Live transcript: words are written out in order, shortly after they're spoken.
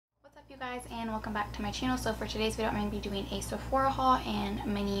guys, and welcome back to my channel. So for today's video I'm going to be doing a Sephora haul and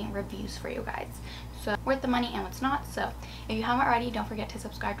mini reviews for you guys. So worth the money and what's not. So if you haven't already, don't forget to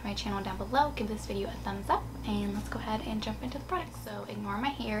subscribe to my channel down below, give this video a thumbs up, and let's go ahead and jump into the products. So ignore my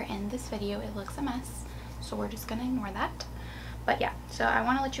hair in this video, it looks a mess, so we're just gonna ignore that. But yeah, so I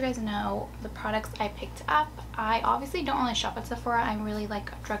want to let you guys know the products I picked up. I obviously don't really shop at Sephora. I really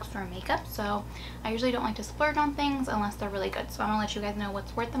like drugstore makeup, so I usually don't like to splurge on things unless they're really good. So I'm going to let you guys know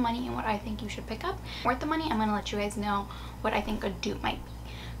what's worth the money and what I think you should pick up. Worth the money, I'm going to let you guys know what I think a dupe might be.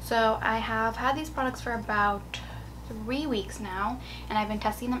 So I have had these products for about 3 weeks now, and I've been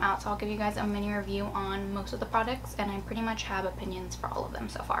testing them out, so I'll give you guys a mini review on most of the products, and I pretty much have opinions for all of them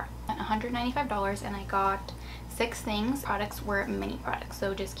so far. At $195, and I got 6 things. Products were mini products,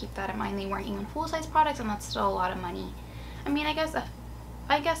 so just keep that in mind. They weren't even full-size products, and that's still a lot of money. I mean, I guess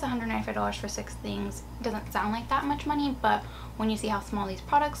 $195 for 6 things doesn't sound like that much money, but when you see how small these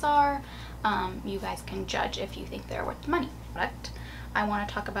products are, you guys can judge if you think they're worth the money. I want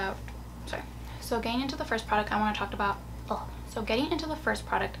to talk about, So getting into the first product, I want to talk about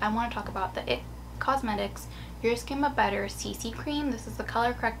the IT Cosmetics Your Skin But Better CC Cream. This is the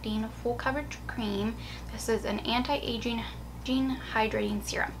color correcting full coverage cream. This is an anti-aging hydrating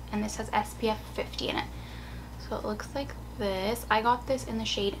serum, and this has SPF 50 in it. So it looks like this. I got this in the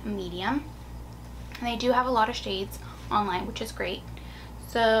shade medium, and they do have a lot of shades online, which is great.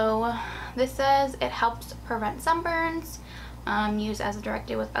 So this says it helps prevent sunburns, used as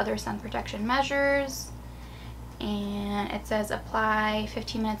directed with other sun protection measures, and it says apply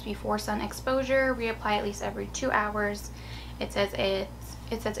 15 minutes before sun exposure, reapply at least every 2 hours. It says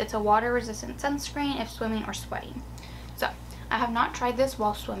it's a water resistant sunscreen if swimming or sweating. So I have not tried this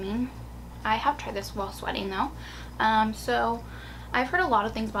while swimming. I have tried this while sweating though. So I've heard a lot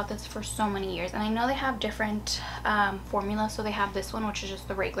of things about this for so many years, and I know they have different formulas. So they have this one, which is just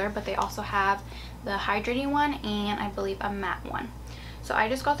the regular, but they also have the hydrating one and I believe a matte one. So I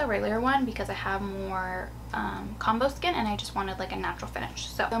just got the regular one because I have more combo skin and I just wanted like a natural finish.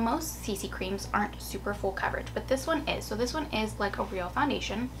 So most CC creams aren't super full coverage, but this one is. So this one is like a real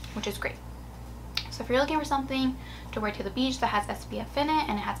foundation, which is great. So if you're looking for something to wear to the beach that has SPF in it,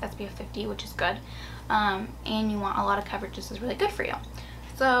 and it has SPF 50, which is good, and you want a lot of coverage, this is really good for you.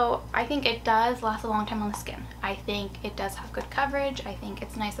 So I think it does last a long time on the skin. I think it does have good coverage. I think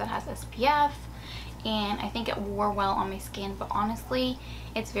it's nice that it has SPF, and I think it wore well on my skin. But honestly,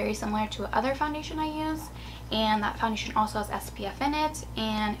 it's very similar to other foundation I use, and that foundation also has SPF in it,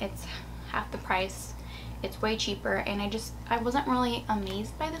 and it's half the price. It's way cheaper, and I wasn't really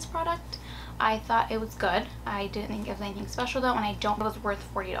amazed by this product. I thought it was good. I didn't think it was anything special though, and it was worth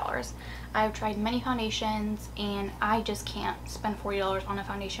 $40. I've tried many foundations, and I just can't spend $40 on a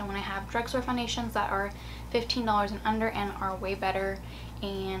foundation when I have drugstore foundations that are $15 and under and are way better,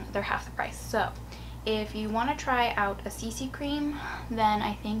 and they're half the price. So if you want to try out a CC cream, then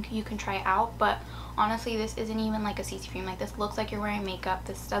I think you can try it out. But honestly, this isn't even like a CC cream. Like, this looks like you're wearing makeup.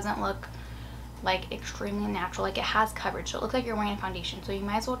 This doesn't look like extremely natural. Like, it has coverage, so it looks like you're wearing a foundation. So you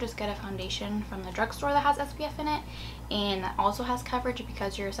might as well just get a foundation from the drugstore that has SPF in it and that also has coverage,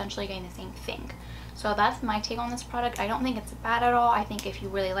 because you're essentially getting the same thing. So that's my take on this product. I don't think it's bad at all. I think if you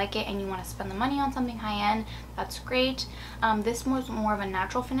really like it and you want to spend the money on something high-end, that's great. This was more of a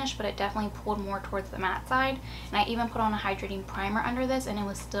natural finish, but it definitely pulled more towards the matte side, and I even put on a hydrating primer under this and it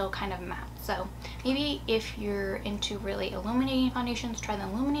was still kind of matte. So maybe if you're into really illuminating foundations, try the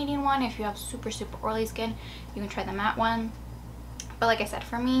illuminating one. If you have super oily skin, you can try the matte one. But like I said,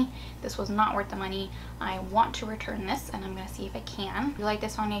 for me, this was not worth the money. I want to return this, and I'm going to see if I can. If you like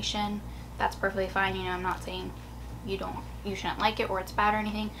this foundation, that's perfectly fine. You know, I'm not saying you shouldn't like it or it's bad or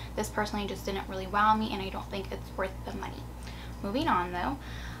anything. This personally just didn't really wow me, and I don't think it's worth the money. Moving on though,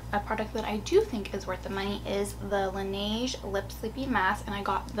 a product that I do think is worth the money is the Laneige Lip Sleeping Mask, and I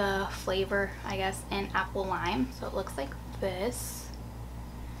got the flavor, I guess, in apple lime. So it looks like this.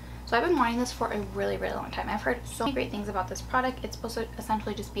 So I've been wanting this for a really long time. I've heard so many great things about this product. It's supposed to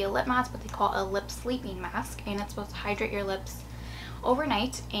essentially just be a lip mask, but they call it a lip sleeping mask, and it's supposed to hydrate your lips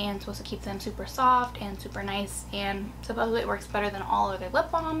overnight and supposed to keep them super soft and super nice, and supposedly it works better than all other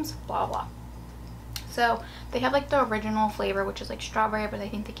lip balms, blah blah. So they have like the original flavor, which is like strawberry, but I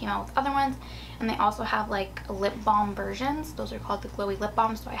think they came out with other ones, and they also have like lip balm versions. Those are called the glowy lip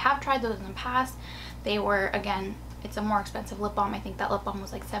balms. So I have tried those in the past. They were, again, it's a more expensive lip balm. I think that lip balm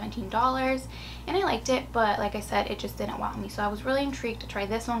was like $17, and I liked it, but like I said, it just didn't wow me. So I was really intrigued to try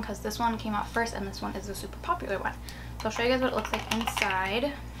this one because this one came out first, and this one is a super popular one. So I'll show you guys what it looks like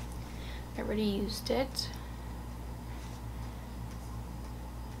inside. I already used it.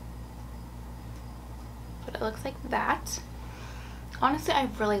 But it looks like that. Honestly, I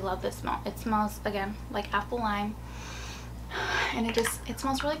really love this smell. It smells, again, like apple lime, and it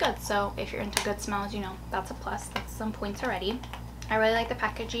smells really good. So if you're into good smells, you know, that's a plus. That's some points already. I really like the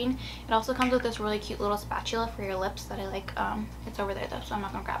packaging. It also comes with this really cute little spatula for your lips that I like. It's over there though, so I'm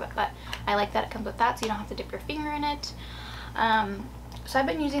not gonna grab it, but I like that it comes with that, so you don't have to dip your finger in it. So I've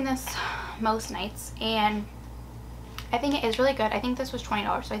been using this most nights, and I think it is really good. I think this was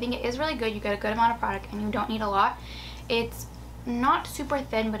 $20, so I think it is really good. You get a good amount of product, and you don't need a lot. It's not super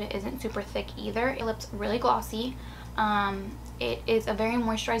thin, but it isn't super thick either. Your lips really glossy. It is a very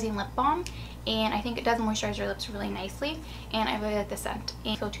moisturizing lip balm, and I think it does moisturize your lips really nicely, and I really like the scent. It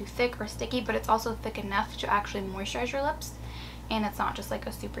doesn't feel too thick or sticky, but it's also thick enough to actually moisturize your lips, and it's not just like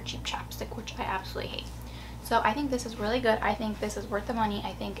a super cheap chapstick, which I absolutely hate. So I think this is really good. I think this is worth the money.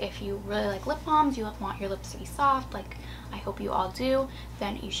 I think if you really like lip balms, you want your lips to be soft, like I hope you all do,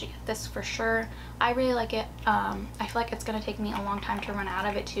 then you should get this for sure. I really like it. I feel like it's going to take me a long time to run out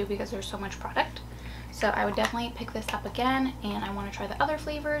of it too, because there's so much product. So I would definitely pick this up again, and I want to try the other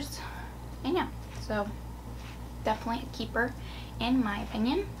flavors. And yeah, so definitely a keeper in my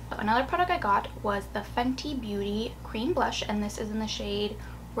opinion. Another product I got was the Fenty Beauty Cream Blush, and this is in the shade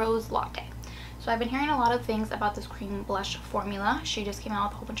Rose Latte. So I've been hearing a lot of things about this cream blush formula. She just came out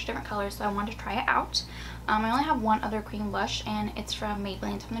with a whole bunch of different colors, so I wanted to try it out. I only have one other cream blush, and it's from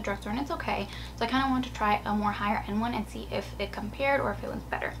Maybelline. It's from the drugstore, and it's okay. So I kind of want to try a more higher end one and see if it compared or if it was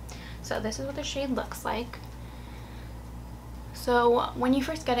better. So this is what the shade looks like. So when you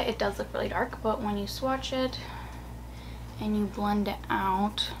first get it, it does look really dark, but when you swatch it and you blend it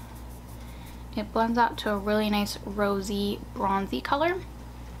out, it blends out to a really nice rosy bronzy color.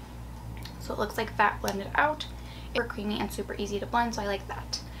 So it looks like that blended out. It's creamy and super easy to blend, so I like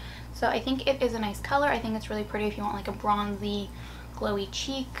that. So I think it is a nice color. I think it's really pretty if you want like a bronzy, glowy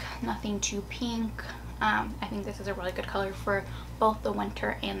cheek, nothing too pink. I think this is a really good color for both the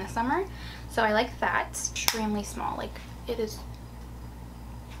winter and the summer. So I like that. Extremely small. Like it is,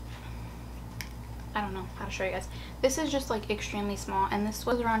 I don't know how to show you guys. This is just like extremely small, and this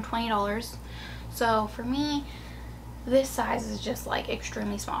was around $20. So for me, this size is just like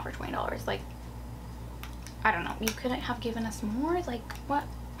extremely small for $20. Like, I don't know, you couldn't have given us more? Like, what?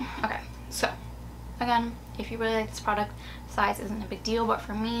 Okay, so again, if you really like this product, size isn't a big deal, but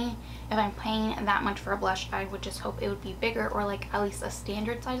for me, if I'm paying that much for a blush, I would just hope it would be bigger, or like at least a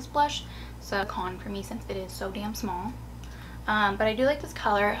standard size blush. So con for me, since it is so damn small. But I do like this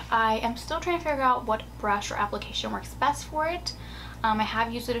color. I am still trying to figure out what brush or application works best for it. I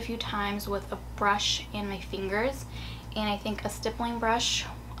have used it a few times with a brush and my fingers, and I think a stippling brush,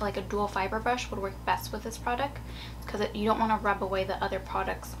 like a dual fiber brush, would work best with this product, because you don't want to rub away the other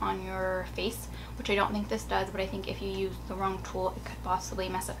products on your face, which I don't think this does, but I think if you use the wrong tool, it could possibly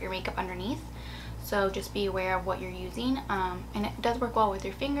mess up your makeup underneath. So just be aware of what you're using, and it does work well with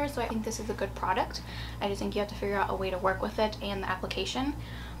your fingers, so I think this is a good product. I just think you have to figure out a way to work with it and the application.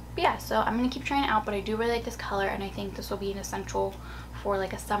 But yeah, so I'm going to keep trying it out, but I do really like this color, and I think this will be an essential for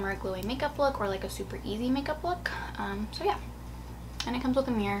like a summer glowy makeup look, or like a super easy makeup look. So yeah, and it comes with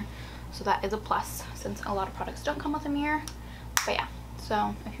a mirror, so that is a plus, since a lot of products don't come with a mirror. But yeah,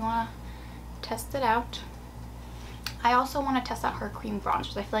 so if you want to test it out. I also want to test out her cream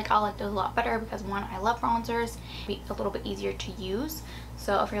bronzers. I feel like I'll like those a lot better, because one, I love bronzers, be a little bit easier to use.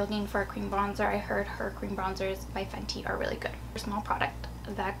 So if you're looking for a cream bronzer, I heard her cream bronzers by Fenty are really good. A small product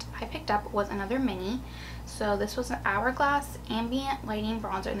that I picked up was another mini. So this was an Hourglass Ambient Lighting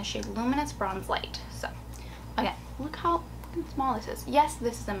Bronzer in the shade Luminous Bronze Light. So again, look how small this is. Yes,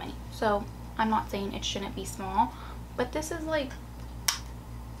 this is a mini, so I'm not saying it shouldn't be small, but this is like,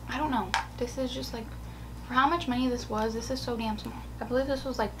 I don't know, this is just like, for how much money this was, this is so damn small. I believe this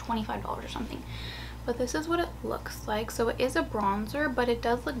was like $25 or something. But this is what it looks like. So it is a bronzer, but it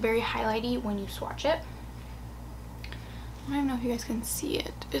does look very highlighty when you swatch it. I don't even know if you guys can see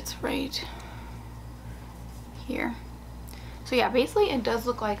it. It's right here. So yeah, basically it does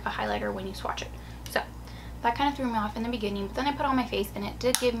look like a highlighter when you swatch it. So that kind of threw me off in the beginning, but then I put it on my face and it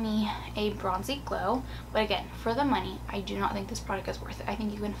did give me a bronzy glow. But again, for the money, I do not think this product is worth it. I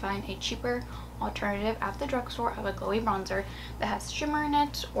think you can find a cheaper alternative at the drugstore of a glowy bronzer that has shimmer in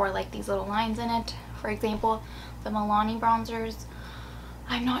it, or like these little lines in it. For example, the Milani bronzers,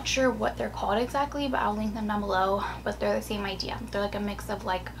 I'm not sure what they're called exactly, but I'll link them down below. But they're the same idea. They're like a mix of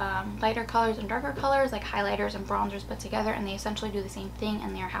like lighter colors and darker colors, like highlighters and bronzers put together, and they essentially do the same thing,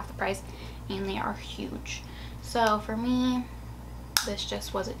 and they are half the price, and they are huge. So for me, this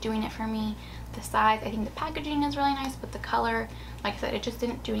just wasn't doing it for me. The size, I think the packaging is really nice, but the color, like I said, it just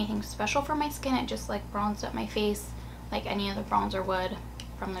didn't do anything special for my skin. It just like bronzed up my face like any other bronzer would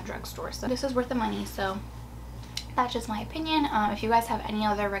from the drugstore. So this is worth the money. So That's just my opinion. If you guys have any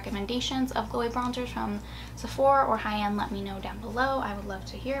other recommendations of glowy bronzers from Sephora or high-end, let me know down below. I would love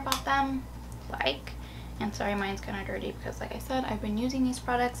to hear about them. And sorry, mine's kind of dirty because like I said, I've been using these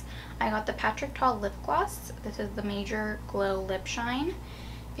products. I got the Patrick Ta lip gloss. This is the Major Glow Lip Shine.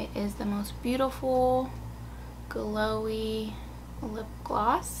 It is the most beautiful glowy lip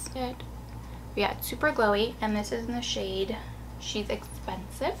gloss. Yeah, it's super glowy, and this is in the shade She's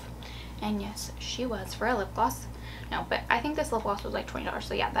Expensive. And yes, she was for a lip gloss. No, but I think this lip gloss was like $20,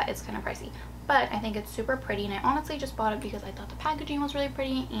 so yeah, that is kind of pricey. But I think it's super pretty, and I honestly just bought it because I thought the packaging was really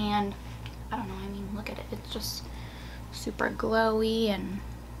pretty, and I don't know, I mean, look at it. It's just super glowy, and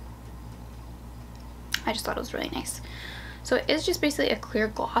I just thought it was really nice. So it is just basically a clear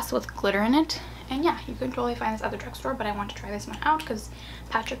gloss with glitter in it. And yeah, you can totally find this at the drugstore, but I want to try this one out because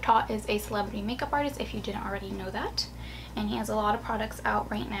Patrick Ta is a celebrity makeup artist, if you didn't already know that. And he has a lot of products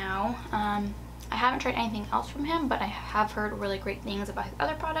out right now. I haven't tried anything else from him, but I have heard really great things about his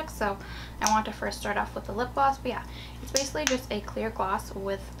other products, so I want to first start off with the lip gloss. But yeah, it's basically just a clear gloss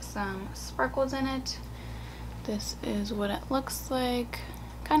with some sparkles in it. This is what it looks like.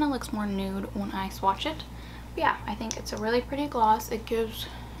 Kind of looks more nude when I swatch it. But yeah, I think it's a really pretty gloss. It gives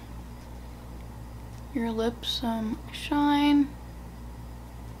your lips some shine.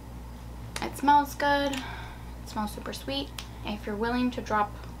 It smells good. It smells super sweet. If you're willing to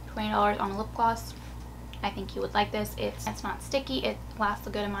drop $20 on a lip gloss, I think you would like this. It's not sticky. It lasts a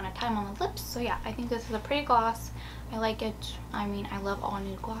good amount of time on the lips. So yeah, I think this is a pretty gloss. I like it. I mean, I love all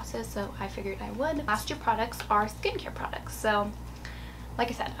nude glosses, so I figured I would. Last two products are skincare products. So like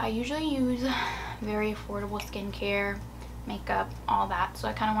I said, I usually use very affordable skincare, makeup, all that. So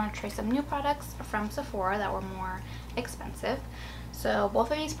I kind of want to try some new products from Sephora that were more expensive. So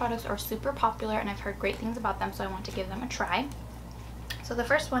both of these products are super popular, and I've heard great things about them, so I want to give them a try. So the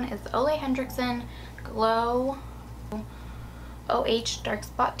first one is the Ole Henriksen Glow OH Dark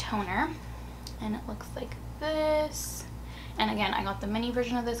Spot Toner, and it looks like this. And again, I got the mini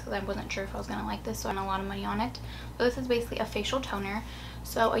version of this because I wasn't sure if I was gonna like this, so I spent a lot of money on it. So this is basically a facial toner.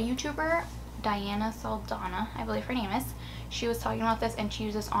 So a YouTuber, Diana Saldana, I believe her name is, she was talking about this, and she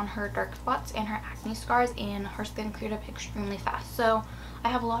used this on her dark spots and her acne scars, and her skin cleared up extremely fast. So I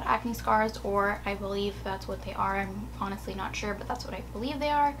have a lot of acne scars, or I believe that's what they are. I'm honestly not sure, but that's what I believe they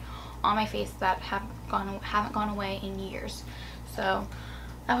are on my face that haven't gone away in years. So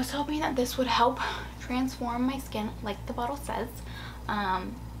I was hoping that this would help transform my skin like the bottle says.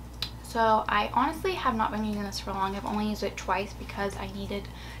 So I honestly have not been using this for long. I've only used it twice because I needed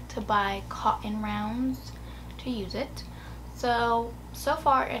to buy cotton rounds to use it. So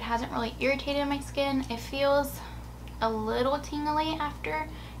far it hasn't really irritated my skin. It feels a little tingly after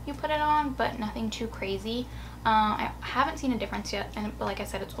you put it on, but nothing too crazy. I haven't seen a difference yet, but like I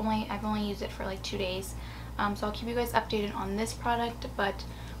said, I've only used it for like 2 days. So I'll keep you guys updated on this product, but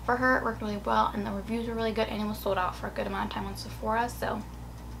for her it worked really well, and the reviews were really good, and it was sold out for a good amount of time on Sephora. So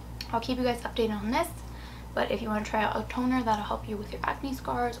I'll keep you guys updated on this. But if you want to try out a toner that'll help you with your acne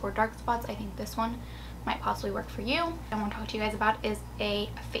scars or dark spots, I think this one might possibly work for you. What I want to talk to you guys about is a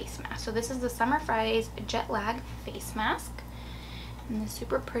face mask. So this is the Summer Fridays Jet Lag Face Mask in this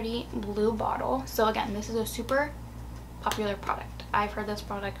super pretty blue bottle. So again, this is a super popular product. I've heard this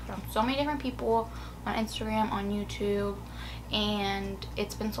product from so many different people on Instagram, on YouTube, and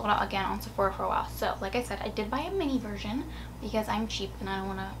it's been sold out again on Sephora for a while. So like I said, I did buy a mini version because I'm cheap and I don't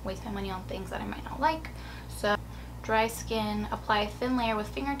want to waste my money on things that I might not like. So dry skin, apply a thin layer with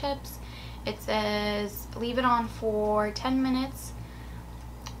fingertips. It says leave it on for 10 minutes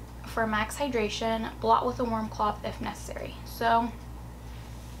for max hydration, blot with a warm cloth if necessary. So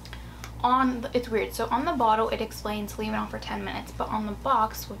it's weird. So on the bottle it explains leave it on for 10 minutes, but on the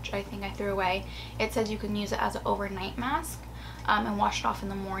box, which I think I threw away, it says you can use it as an overnight mask and wash it off in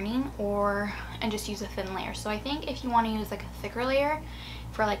the morning, and just use a thin layer. So I think if you want to use like a thicker layer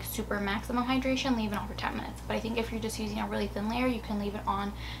for like super maximum hydration, leave it on for 10 minutes. But I think if you're just using a really thin layer, you can leave it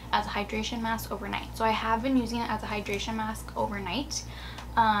on as a hydration mask overnight. So I have been using it as a hydration mask overnight,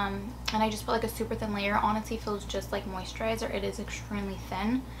 and I just put like a super thin layer. Honestly, it feels just like moisturizer. It is extremely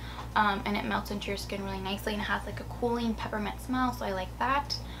thin, and it melts into your skin really nicely, and it has like a cooling peppermint smell, so I like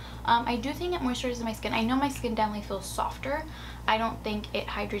that. I do think it moisturizes my skin. I know my skin definitely feels softer. I don't think it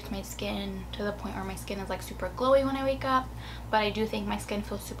hydrates my skin to the point where my skin is like super glowy when I wake up, but I do think my skin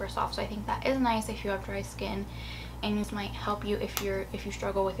feels super soft, so I think that is nice if you have dry skin, and this might help you if you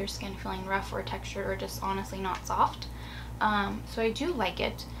struggle with your skin feeling rough or textured or just honestly not soft. So I do like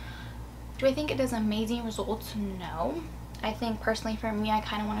it. Do I think it does amazing results? No. I think personally for me, I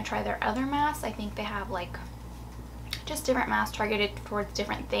kind of want to try their other masks. I think they have like just different masks targeted towards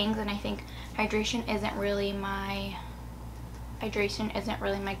different things, and I think hydration isn't really my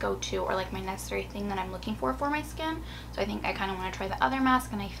go-to or like my necessary thing that I'm looking for my skin. So I think I kind of want to try the other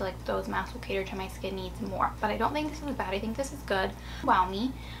mask, and I feel like those masks will cater to my skin needs more. But I don't think this is bad. I think this is good. Wow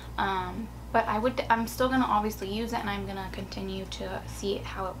me. But I'm still going to obviously use it, and I'm going to continue to see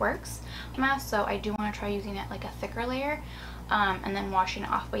how it works. Mask, so I do want to try using it like a thicker layer, and then washing it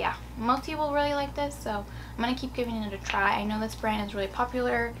off. But yeah, most people really like this, so I'm going to keep giving it a try. I know this brand is really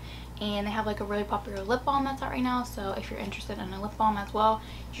popular, and they have like a really popular lip balm that's out right now, so if you're interested in a lip balm as well,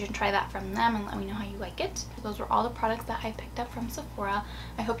 you should try that from them and let me know how you like it. Those were all the products that I picked up from Sephora.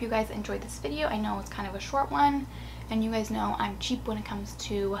 I hope you guys enjoyed this video. I know it's kind of a short one, and you guys know I'm cheap when it comes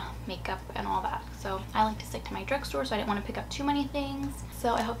to makeup and all that, so I like to stick to my drugstore, so I didn't want to pick up too many things.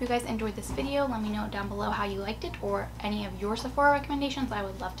 So I hope you guys enjoyed this video. Let me know down below how you liked it, or any of your Sephora recommendations. I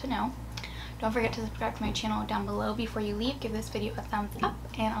would love to know. Don't forget to subscribe to my channel down below before you leave. Give this video a thumbs up,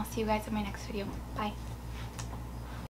 and I'll see you guys in my next video. Bye.